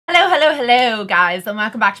Hello guys, and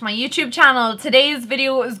welcome back to my YouTube channel. Today's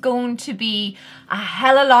video is going to be a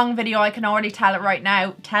hella long video. I can already tell right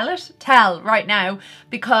now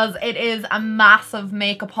because it is a massive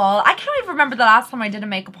makeup haul. I can't even remember the last time I did a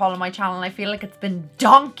makeup haul on my channel, and I feel like it's been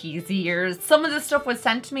donkey's years. Some of the stuff was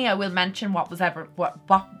sent to me. I will mention whatever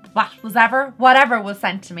was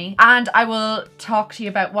sent to me, and I will talk to you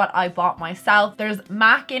about what I bought myself. There's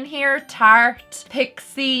MAC in here, Tarte,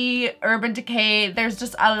 Pixie, Urban Decay. There's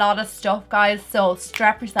just a lot of stuff, guys, so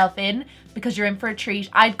strap yourself in because you're in for a treat.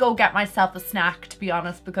 I'd go get myself a snack, to be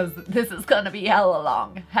honest, because this is gonna be hella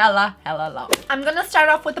long. Hella long. I'm gonna start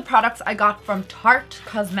off with the products I got from Tarte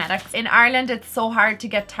Cosmetics. In Ireland, it's so hard to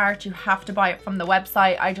get Tarte. You have to buy it from the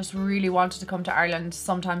website. I just really wanted to come to Ireland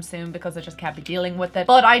sometime soon because I just can't be dealing with it.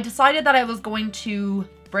 But I decided that I was going to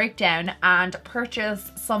break down and purchase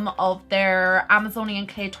some of their Amazonian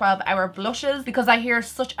Clay 12-hour blushes because I hear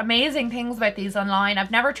such amazing things about these online.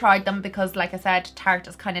 I've never tried them because, like I said, Tarte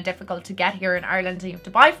is kind of difficult to get here in Ireland, and you have to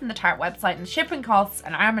buy from the Tarte website, and shipping costs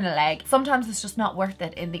an arm and a leg. Sometimes it's just not worth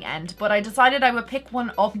it in the end, but I decided I would pick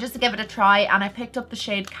one up just to give it a try, and I picked up the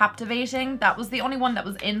shade Captivating. That was the only one that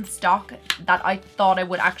was in stock that I thought I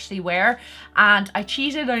would actually wear, and I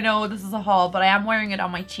cheated. I know this is a haul, but I am wearing it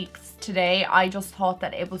on my cheeks today. I just thought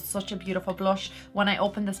that it was such a beautiful blush. When I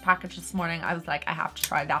opened this package this morning, I was like, I have to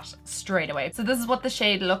try that straight away. So this is what the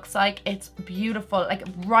shade looks like. It's beautiful, like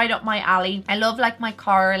right up my alley. I love like my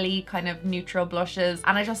corally kind of neutral blushes,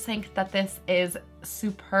 and I just think that this is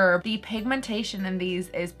superb. The pigmentation in these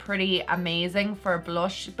is pretty amazing for a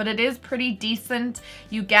blush, but it is pretty decent.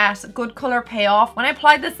 You get good color payoff. When I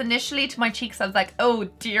applied this initially to my cheeks, I was like, oh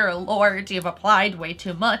dear lord, you've applied way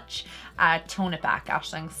too much. Tone it back,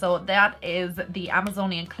 Aisling. So that is the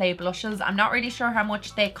Amazonian Clay blushes. I'm not really sure how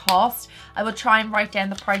much they cost. I will try and write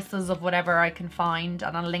down the prices of whatever I can find,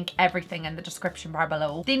 and I'll link everything in the description bar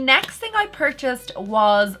below. The next thing I purchased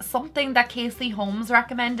was something that Casey Holmes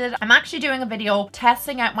recommended. I'm actually doing a video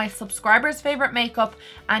testing out my subscribers' favorite makeup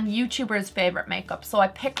and YouTubers' favorite makeup. So I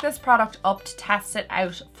picked this product up to test it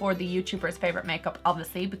out for the YouTubers' favorite makeup,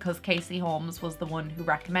 obviously, because Casey Holmes was the one who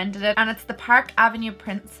recommended it. And it's the Park Avenue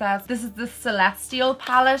Princess. This is the Celestial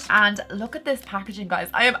palette, and look at this packaging, guys.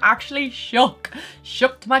 I am actually shook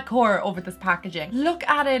to my core over this packaging. Look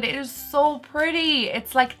at it. It is so pretty.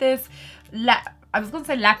 It's like this I was gonna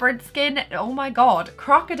say leopard skin, oh my god,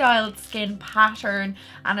 crocodile skin pattern,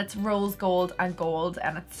 and it's rose gold and gold,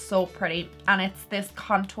 and it's so pretty. And it's this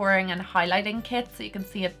contouring and highlighting kit, so you can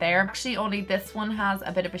see it there. Actually, only this one has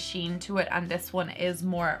a bit of a sheen to it, and this one is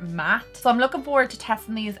more matte. So I'm looking forward to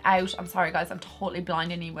testing these out. I'm sorry guys, I'm totally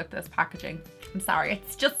blinding you with this packaging. I'm sorry,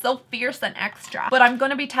 it's just so fierce and extra. But I'm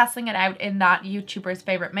gonna be testing it out in that YouTuber's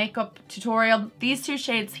favorite makeup tutorial. These two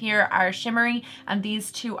shades here are shimmery, and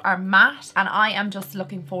these two are matte, and I am just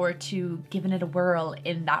looking forward to giving it a whirl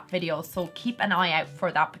in that video, so keep an eye out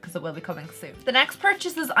for that because it will be coming soon. The next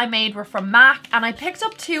purchases I made were from MAC, and I picked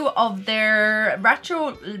up two of their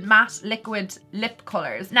retro matte liquid lip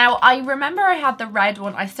colors. Now I remember I had the red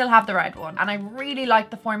one, I still have the red one, and I really like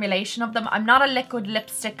the formulation of them. I'm not a liquid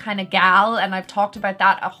lipstick kind of gal, and I've talked about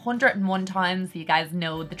that 101 times. You guys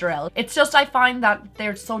know the drill. It's just I find that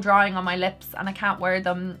they're so drying on my lips and I can't wear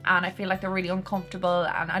them, and I feel like they're really uncomfortable,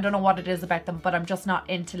 and I don't know what it is about them, but I'm just not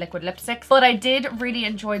into liquid lipsticks. But I did really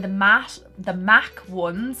enjoy the MAC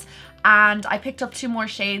ones, and I picked up two more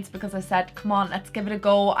shades because I said, come on, let's give it a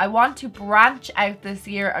go. I want to branch out this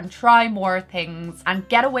year and try more things and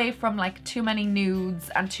get away from like too many nudes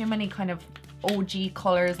and too many kind of OG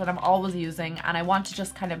colors that I'm always using, and I want to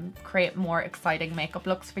just kind of create more exciting makeup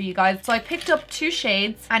looks for you guys. So I picked up two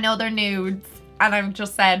shades. I know they're nudes, and I've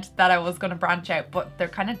just said that I was going to branch out, but they're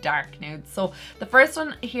kind of dark nudes. So the first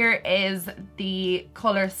one here is the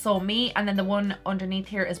color So Me, and then the one underneath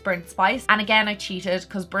here is Burnt Spice. And again, I cheated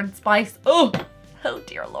because Burnt Spice, oh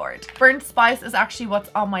dear lord. Burnt Spice is actually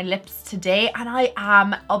what's on my lips today, and I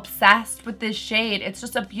am obsessed with this shade. It's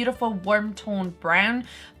just a beautiful warm toned brown,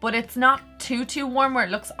 but it's not too warm where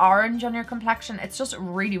it looks orange on your complexion. It's just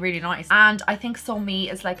really nice, and I think So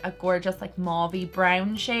Me is like a gorgeous like mauvey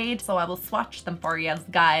brown shade, so I will swatch them for you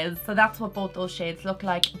guys. So that's what both those shades look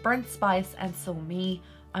like, Burnt Spice and So Me.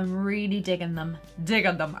 I'm really digging them.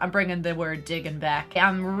 I'm bringing the word digging back.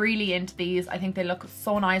 I'm really into these. I think they look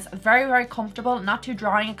so nice. Very comfortable, not too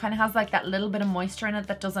drying. It kind of has like that little bit of moisture in it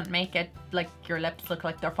that doesn't make it like your lips look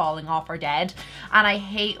like they're falling off or dead. And I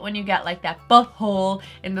hate when you get like that butthole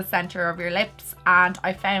in the center of your lips, and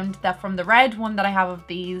I found that from the red one that I have of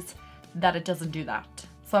these that it doesn't do that.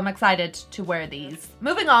 So I'm excited to wear these.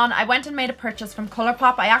 Moving on, I went and made a purchase from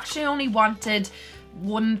Colourpop. I actually only wanted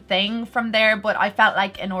one thing from there, but I felt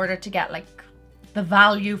like in order to get like the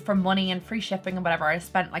value for money and free shipping and whatever. I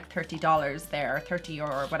spent like $30 there, 30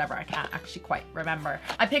 or whatever, I can't actually quite remember.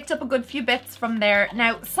 I picked up a good few bits from there.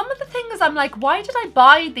 Now, some of the things I'm like, why did I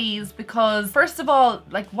buy these? Because first of all,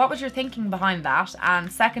 like, what was your thinking behind that?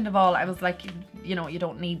 And second of all, I was like, you know, you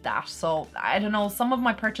don't need that. So I don't know, some of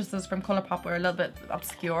my purchases from Colourpop were a little bit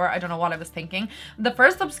obscure. I don't know what I was thinking. The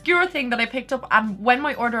first obscure thing that I picked up, and when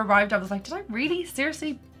my order arrived, I was like, did I really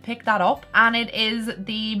seriously pick that up? And it is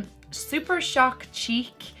the Super Shock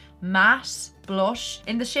Cheek Matte Blush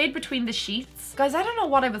in the shade Between the Sheets. Guys, I don't know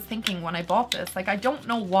what I was thinking when I bought this. Like, I don't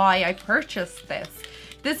know why I purchased this.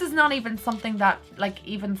 This is not even something that like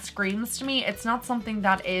even screams to me. It's not something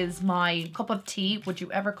that is my cup of tea. Would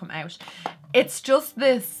you ever come out? It's just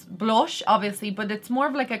this blush, obviously, but it's more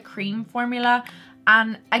of like a cream formula.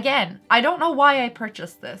 And again, I don't know why I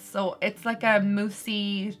purchased this. So it's like a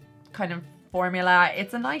moussey kind of formula.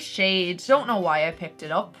 It's a nice shade. Don't know why I picked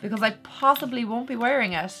it up, because I possibly won't be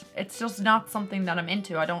wearing it. It's just not something that I'm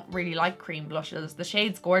into. I don't really like cream blushes. The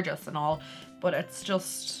shade's gorgeous and all, but it's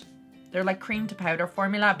just, they're like cream to powder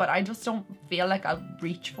formula, but I just don't feel like I'll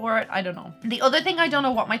reach for it. I don't know. The other thing I don't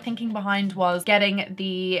know what my thinking behind was getting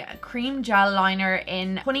the cream gel liner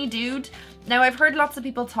in Honey Dude. Now, I've heard lots of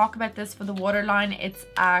people talk about this for the waterline. It's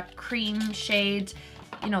a cream shade,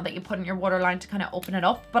 you know, that you put in your waterline to kind of open it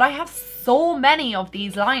up. But I have so many of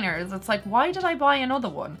these liners. It's like, why did I buy another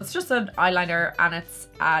one? It's just an eyeliner and it's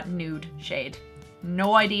a nude shade.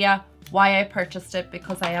 No idea why I purchased it,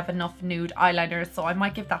 because I have enough nude eyeliners, so I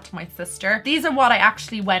might give that to my sister. These are what I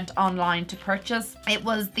actually went online to purchase. It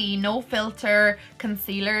was the No Filter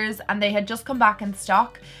concealers, and they had just come back in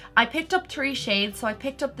stock. I picked up 3 shades, so I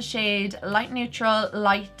picked up the shade Light Neutral,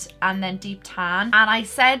 Light, and then Deep Tan. And I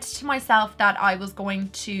said to myself that I was going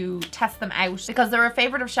to test them out because they're a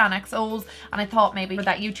favorite of Shan XO's, and I thought maybe for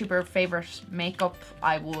that YouTuber favorite makeup,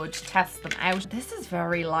 I would test them out. This is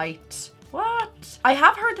very light. What? I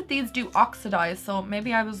have heard that these do oxidize, so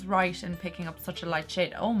maybe I was right in picking up such a light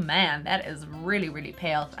shade. Oh man, that is really, really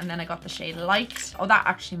pale. And then I got the shade Light. Oh, that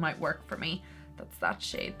actually might work for me. That's that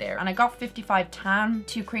shade there. And I got 55 Tan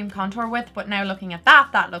to cream contour with, but now looking at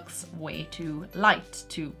that, that looks way too light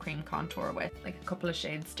to cream contour with. Like a couple of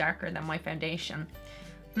shades darker than my foundation.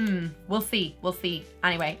 We'll see, we'll see.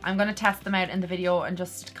 Anyway, I'm gonna test them out in the video and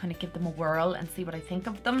just kind of give them a whirl and see what I think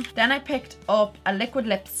of them. Then I picked up a liquid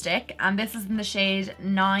lipstick, and this is in the shade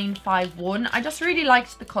 951. I just really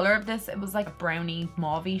liked the color of this. It was like a brownie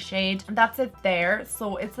mauvey shade, and that's it there.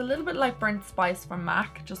 So it's a little bit like Burnt Spice from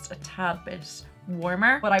MAC, just a tad bit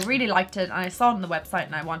warmer, but I really liked it, and I saw it on the website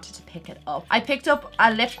and I wanted to pick it up. I picked up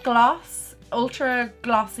a lip gloss, ultra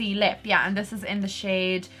glossy lip, yeah, and this is in the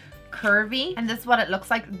shade Curvy, and this is what it looks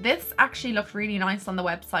like. This actually looked really nice on the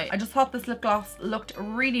website. I just thought this lip gloss looked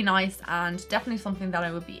really nice, and definitely something that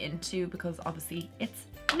I would be into because obviously it's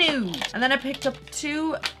nude. And then I picked up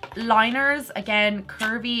 2 liners, again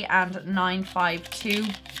Curvy and 952.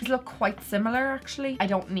 These look quite similar actually. I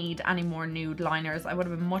don't need any more nude liners. I would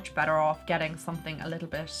have been much better off getting something a little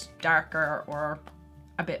bit darker or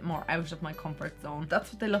a bit more out of my comfort zone.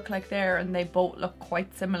 That's what they look like there, and they both look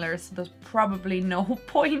quite similar, so there's probably no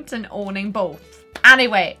point in owning both.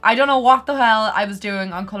 Anyway, I don't know what the hell I was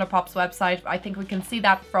doing on Colourpop's website. I think we can see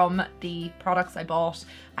that from the products I bought.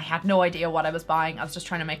 I had no idea what I was buying. I was just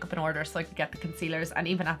trying to make up an order so I could get the concealers, and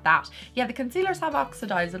even at that, yeah, the concealers have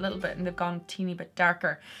oxidized a little bit and they've gone a teeny bit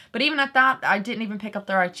darker. But even at that, I didn't even pick up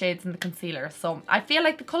the right shades in the concealer. So I feel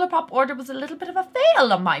like the Colourpop order was a little bit of a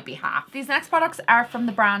fail on my behalf. These next products are from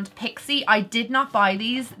the brand Pixi. I did not buy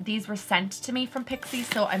these. These were sent to me from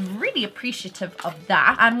Pixi, so I'm really appreciative of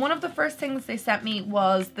that. And one of the first things they sent me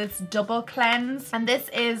was this double cleanse, and this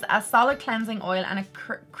is a solid cleansing oil and a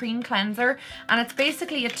cream cleanser, and it's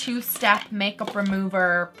basically a 2-step makeup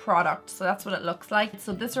remover product. So that's what it looks like.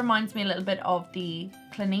 So this reminds me a little bit of the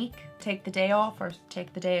Clinique Take the Day Off or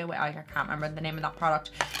Take the Day Away. I can't remember the name of that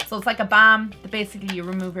product. So it's like a balm that basically you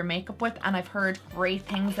remove your makeup with, and I've heard great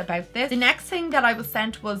things about this. The next thing that I was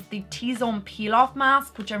sent was the T-Zone Peel Off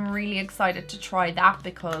Mask, which I'm really excited to try that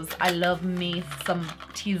because I love me some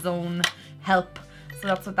T-Zone help. So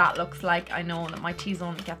that's what that looks like. I know that my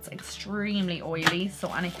T-zone gets extremely oily,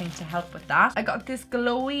 so anything to help with that. I got this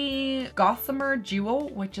glowy Gossamer Duo,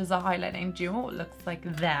 which is a highlighting duo. It looks like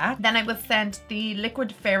that. Then I was sent the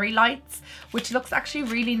Liquid Fairy Lights, which looks actually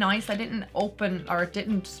really nice. I didn't open or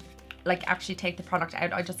didn't like actually take the product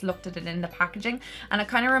out. I just looked at it in the packaging, and it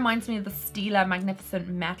kind of reminds me of the Stila Magnificent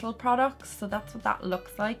Metal products. So that's what that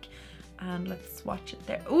looks like. And let's swatch it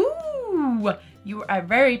there. Ooh, you are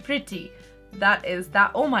very pretty. that is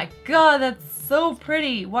that. Oh my god, that's so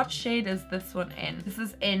pretty. What shade is this one in? This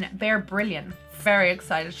is in Bare Brilliant. Very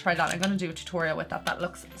excited to try that. I'm gonna do a tutorial with that. That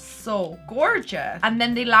looks so gorgeous. And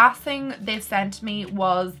then the last thing they sent me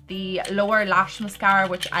was the lower lash mascara,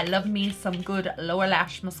 which I love me some good lower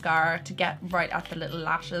lash mascara to get right at the little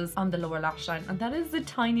lashes on the lower lash line. And that is the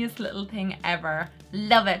tiniest little thing ever.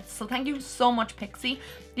 Love it. So thank you so much, Pixi.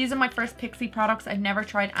 These are my first Pixi products. I've never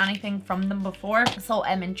tried anything from them before, so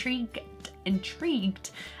I'm intrigued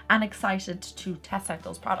and excited to test out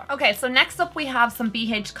those products. Okay, so next up we have some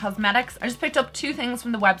BH Cosmetics. I just picked up two things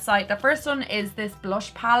from the website. The first one is this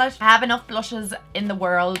blush palette. I have enough blushes in the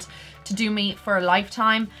world to do me for a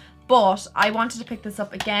lifetime, but I wanted to pick this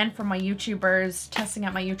up again for my YouTubers, testing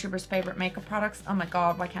out my YouTubers' favorite makeup products. Oh my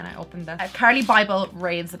god, why can't I open this? Carly Bible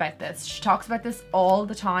raves about this. She talks about this all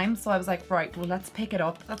the time, so I was like, right, well, let's pick it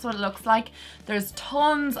up. That's what it looks like. There's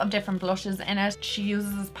tons of different blushes in it. She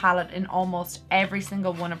uses this palette in almost every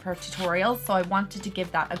single one of her tutorials, so I wanted to give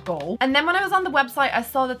that a go. And then when I was on the website, I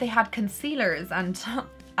saw that they had concealers, and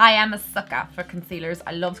I am a sucker for concealers.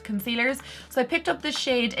 I love concealers. So I picked up this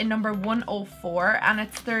shade in number 104, and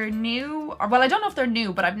it's their new, or well, I don't know if they're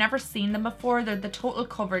new, but I've never seen them before. They're the Total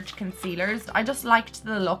Coverage concealers. I just liked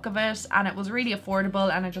the look of it, and it was really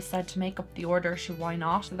affordable, and I just said to make up the order, so why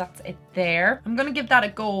not? So that's it there. I'm gonna give that a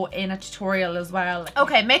go in a tutorial as well.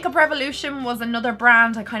 Okay, Makeup Revolution was another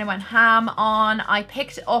brand I kind of went ham on. I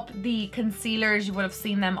picked up the concealers. You would have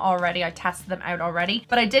seen them already. I tested them out already,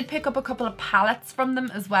 but I did pick up a couple of palettes from them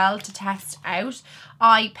as well to test out.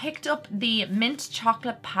 I picked up the Mint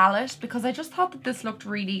Chocolate palette because I just thought that this looked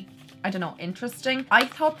really, I don't know, interesting. I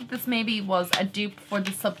thought that this maybe was a dupe for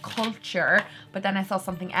the Subculture, but then I saw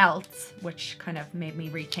something else which kind of made me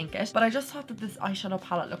rethink it. But I just thought that this eyeshadow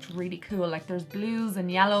palette looked really cool. Like, there's blues and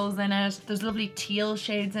yellows in it. There's lovely teal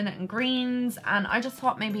shades in it and greens. And I just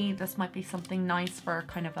thought maybe this might be something nice for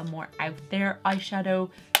kind of a more out there eyeshadow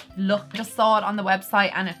look. I just saw it on the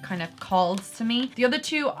website and it kind of calls to me. The other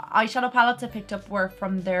two eyeshadow palettes I picked up were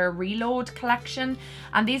from their Reload collection,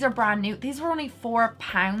 and these are brand new. These were only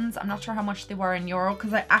 £4. I'm not sure how much they were in euro,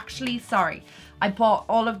 because I bought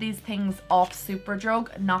all of these things off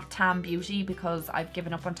Superdrug, not Tam Beauty, because I've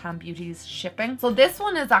given up on Tam Beauty's shipping. So this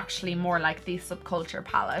one is actually more like the Subculture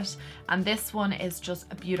palette, and this one is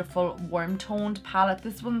just a beautiful warm toned palette.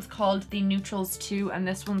 This one's called the Neutrals 2, and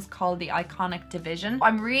this one's called the Iconic Division.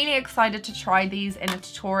 I'm really excited to try these in a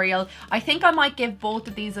tutorial. I think I might give both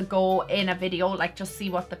of these a go in a video, like just see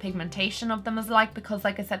what the pigmentation of them is like, because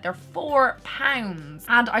like I said, they're £4,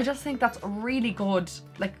 and I just think that's really good,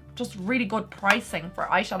 like just really good pricing for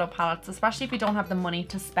eyeshadow palettes, especially if you don't have the money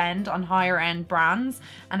to spend on higher end brands.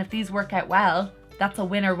 And if these work out well, that's a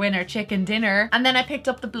winner chicken dinner. And then I picked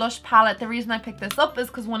up the blush palette. The reason I picked this up is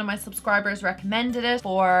because one of my subscribers recommended it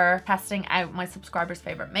for testing out my subscriber's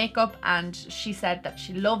favorite makeup, and she said that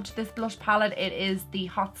she loved this blush palette. It is the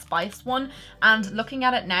Hot Spice one, and looking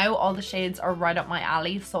at it now, all the shades are right up my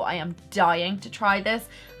alley, so I am dying to try this,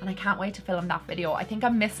 and I can't wait to film that video. I think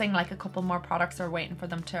I'm missing like a couple more products, or waiting for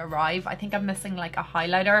them to arrive. I think I'm missing like a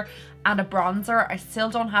highlighter and a bronzer. I still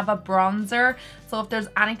don't have a bronzer, so if there's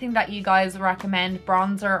anything that you guys recommend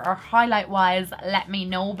bronzer or highlight wise, let me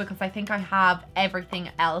know, because I think I have everything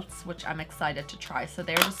else which I'm excited to try. So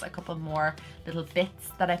there's just a couple more little bits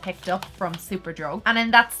that I picked up from Superdrug. And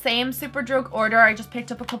in that same Superdrug order, I just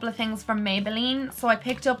picked up a couple of things from Maybelline. So I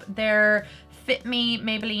picked up their Fit Me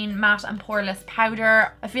Maybelline Matte and Poreless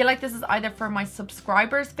Powder. I feel like this is either for my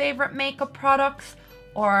subscribers' favorite makeup products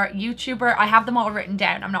or YouTuber. I have them all written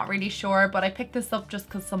down, I'm not really sure, but I picked this up just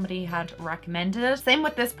because somebody had recommended it. Same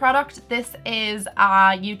with this product. This is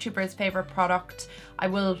a YouTuber's favorite product. I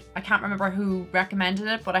can't remember who recommended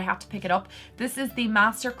it, but I had to pick it up. This is the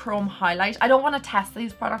Master Chrome Highlight. I don't want to test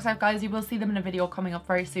these products out, guys. You will see them in a video coming up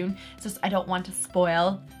very soon. It's just I don't want to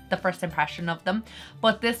spoil the first impression of them.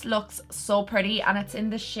 But this looks so pretty, and it's in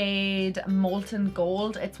the shade Molten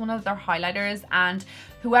Gold. It's one of their highlighters, and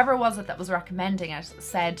whoever was it that was recommending it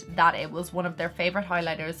said that it was one of their favorite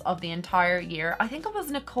highlighters of the entire year. I think it was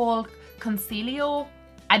Nicole Concilio.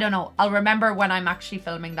 I don't know. I'll remember when I'm actually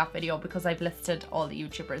filming that video, because I've listed all the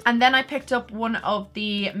YouTubers. And then I picked up one of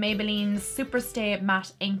the Maybelline Superstay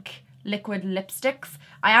Matte Ink liquid lipsticks.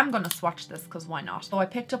 I am going to swatch this because why not? So I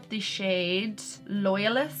picked up the shade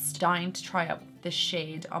Loyalist. Dying to try out this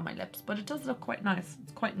shade on my lips, but it does look quite nice.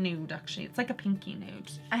 It's quite nude actually. It's like a pinky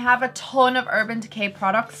nude. I have a ton of Urban Decay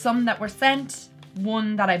products, some that were sent,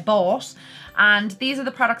 one that I bought, and these are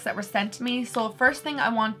the products that were sent to me. So first thing I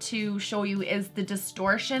want to show you is the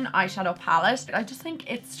Distortion eyeshadow palette. I just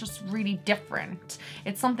think it's just really different.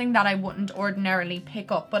 It's something that I wouldn't ordinarily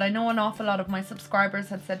pick up, but I know an awful lot of my subscribers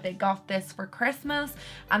had said they got this for Christmas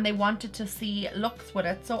and they wanted to see looks with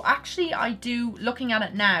it. So actually I do, looking at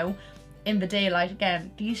it now in the daylight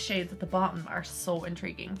again, these shades at the bottom are so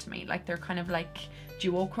intriguing to me. Like they're kind of like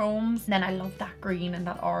duochromes. Then I love that green and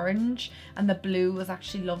that orange, and the blue is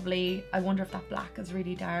actually lovely. I wonder if that black is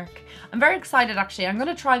really dark. I'm very excited actually. I'm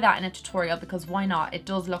going to try that in a tutorial because why not? It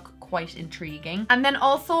does look quite intriguing. And then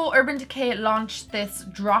also Urban Decay launched this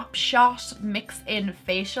Drop Shot Mix In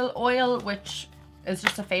Facial Oil, which is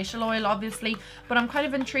just a facial oil obviously, but I'm kind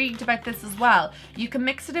of intrigued about this as well. You can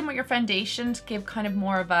mix it in with your foundation to give kind of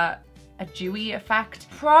more of a dewy effect.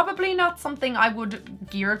 Probably not something I would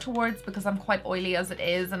gear towards because I'm quite oily as it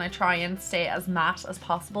is, and I try and stay as matte as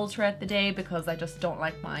possible throughout the day because I just don't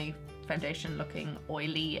like my foundation looking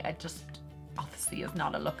oily. It just obviously is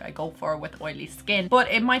not a look I go for with oily skin.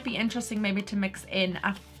 But it might be interesting maybe to mix in,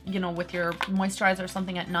 you know, with your moisturizer or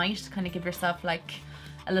something at night to kind of give yourself like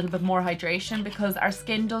a little bit more hydration, because our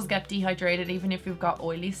skin does get dehydrated. Even if you've got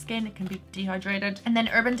oily skin, it can be dehydrated. And then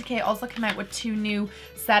Urban Decay also came out with two new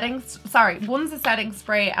settings, sorry, one's a setting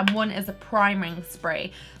spray and one is a priming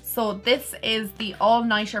spray. So this is the All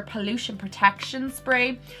Nighter Pollution Protection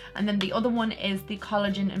Spray, and then the other one is the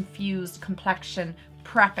Collagen Infused Complexion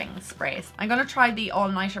Prepping Sprays. I'm gonna try the All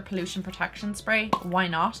Nighter Pollution Protection Spray, why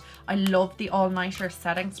not? I love the All Nighter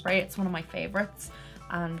setting spray, it's one of my favorites,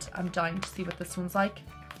 and I'm dying to see what this one's like.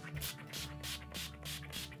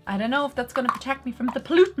 I don't know if that's going to protect me from the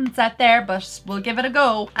pollutants out there, but we'll give it a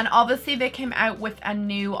go. And obviously they came out with a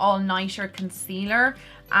new all-nighter concealer,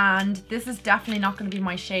 and this is definitely not going to be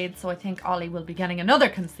my shade, so I think Ollie will be getting another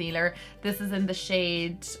concealer. This is in the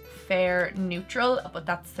shade Fair Neutral, but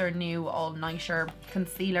that's their new all-nighter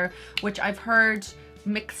concealer, which I've heard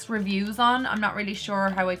mixed reviews on. I'm not really sure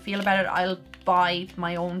how I feel about it. I'll buy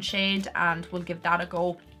my own shade and we'll give that a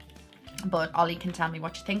go, but Ollie can tell me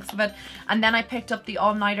what she thinks of it. And then I picked up the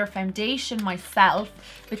All Nighter foundation myself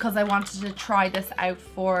because I wanted to try this out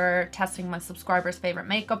for testing my subscribers' favorite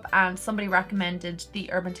makeup, and somebody recommended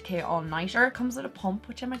the Urban Decay All Nighter. It comes with a pump,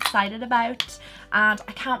 which I'm excited about, and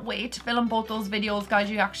I can't wait to film both those videos,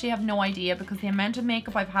 guys. You actually have no idea, because the amount of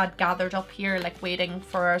makeup I've had gathered up here, like waiting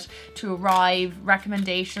for it to arrive,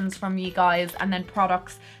 recommendations from you guys, and then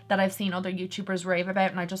products that I've seen other YouTubers rave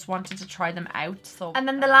about, and I just wanted to try them out. So, and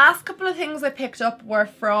then the last couple of things I picked up were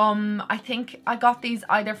from, I think I got these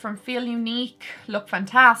either from Feel Unique, Look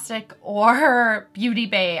Fantastic, or Beauty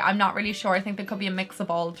Bay. I'm not really sure. I think there could be a mix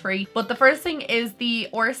of all three. But the first thing is the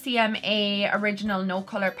RCMA Original No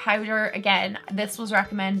Color Powder. Again, this was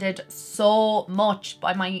recommended so much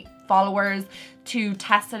by my followers to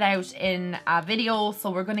test it out in a video, so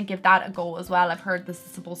we're going to give that a go as well. I've heard this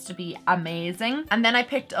is supposed to be amazing. And then I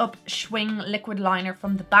picked up Schwing Liquid Liner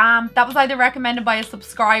from the BAM. That was either recommended by a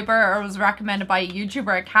subscriber or was recommended by a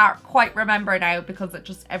YouTuber. I can't quite remember now because it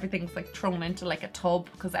just, everything's like thrown into like a tub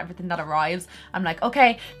because everything that arrives, I'm like,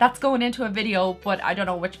 okay, that's going into a video, but I don't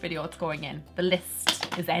know which video it's going in. The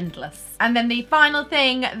list is endless. And then the final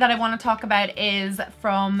thing that I want to talk about is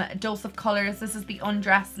from Dose of Colors. This is the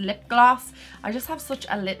Undress Lip Gloss. I just have such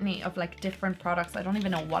a litany of like different products. I don't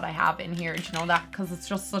even know what I have in here, do you know that? Because it's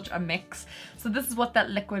just such a mix. So this is what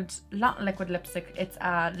that liquid, not liquid lipstick, it's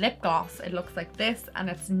a lip gloss. It looks like this and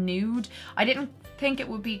it's nude. I didn't think it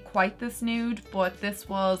would be quite this nude, but this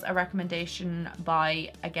was a recommendation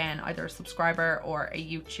by, again, either a subscriber or a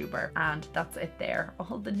YouTuber, and that's it there.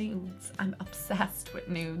 All the nudes. I'm obsessed with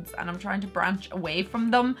nudes and I'm trying to branch away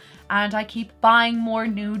from them, and I keep buying more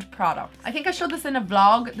nude products. I think I showed this in a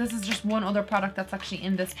vlog. This is just one other product that's actually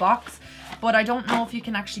in this box, but I don't know if you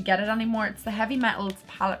can actually get it anymore. It's the Heavy Metals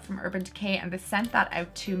palette from Urban Decay, and they sent that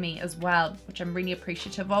out to me as well, which I'm really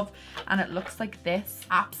appreciative of, and it looks like this.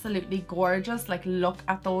 Absolutely gorgeous. Like, look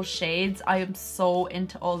at those shades. I am so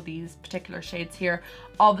into all these particular shades here.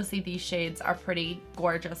 Obviously these shades are pretty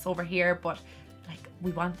gorgeous over here, but like,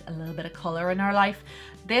 we want a little bit of color in our life.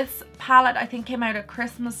 This palette I think came out at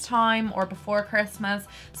Christmas time or before Christmas,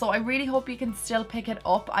 so I really hope you can still pick it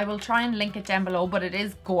up. I will try and link it down below, but it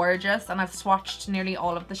is gorgeous and I've swatched nearly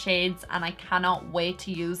all of the shades and I cannot wait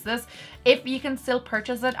to use this. If you can still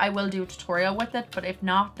purchase it, I will do a tutorial with it, but if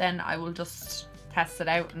not, then I will just test it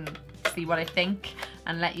out and see what I think.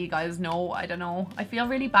 and let you guys know. I don't know. I feel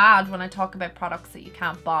really bad when I talk about products that you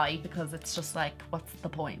can't buy because it's just like, what's the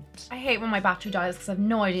point? I hate when my battery dies because I have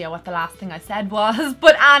no idea what the last thing I said was.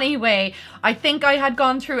 But anyway, I think I had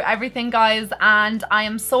gone through everything, guys, and I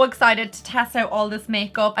am so excited to test out all this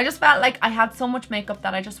makeup. I just felt like I had so much makeup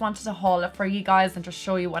that I just wanted to haul it for you guys and just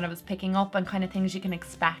show you what I was picking up and kind of things you can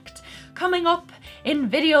expect coming up in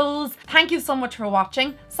videos. Thank you so much for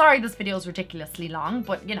watching. Sorry this video is ridiculously long,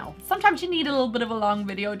 but you know, sometimes you need a little bit of a long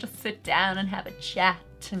video. Just sit down and have a chat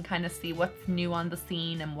and kind of see what's new on the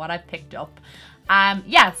scene and what I've picked up.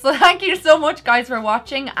 Yeah, so thank you so much guys for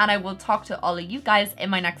watching, and I will talk to all of you guys in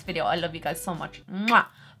my next video. I love you guys so much. Mwah.